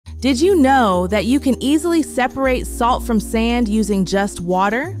Did you know that you can easily separate salt from sand using just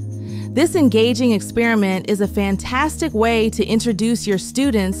water? This engaging experiment is a fantastic way to introduce your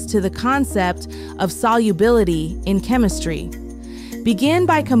students to the concept of solubility in chemistry. Begin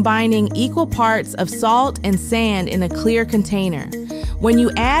by combining equal parts of salt and sand in a clear container. When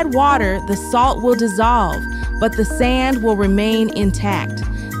you add water, the salt will dissolve, but the sand will remain intact.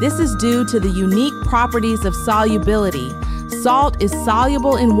 This is due to the unique properties of solubility. Salt is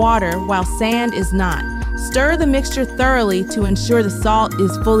soluble in water while sand is not. Stir the mixture thoroughly to ensure the salt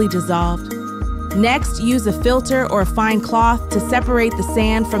is fully dissolved. Next, use a filter or a fine cloth to separate the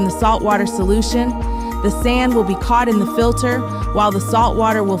sand from the saltwater solution. The sand will be caught in the filter while the salt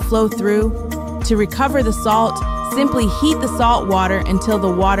water will flow through. To recover the salt, simply heat the salt water until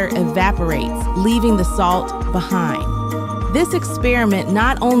the water evaporates, leaving the salt behind. This experiment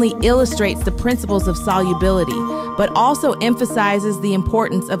not only illustrates the principles of solubility, but also emphasizes the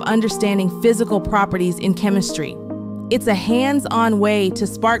importance of understanding physical properties in chemistry. It's a hands-on way to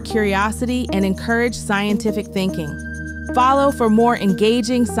spark curiosity and encourage scientific thinking. Follow for more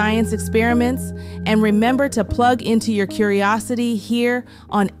engaging science experiments, and remember to plug into your curiosity here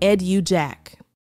on EduJack.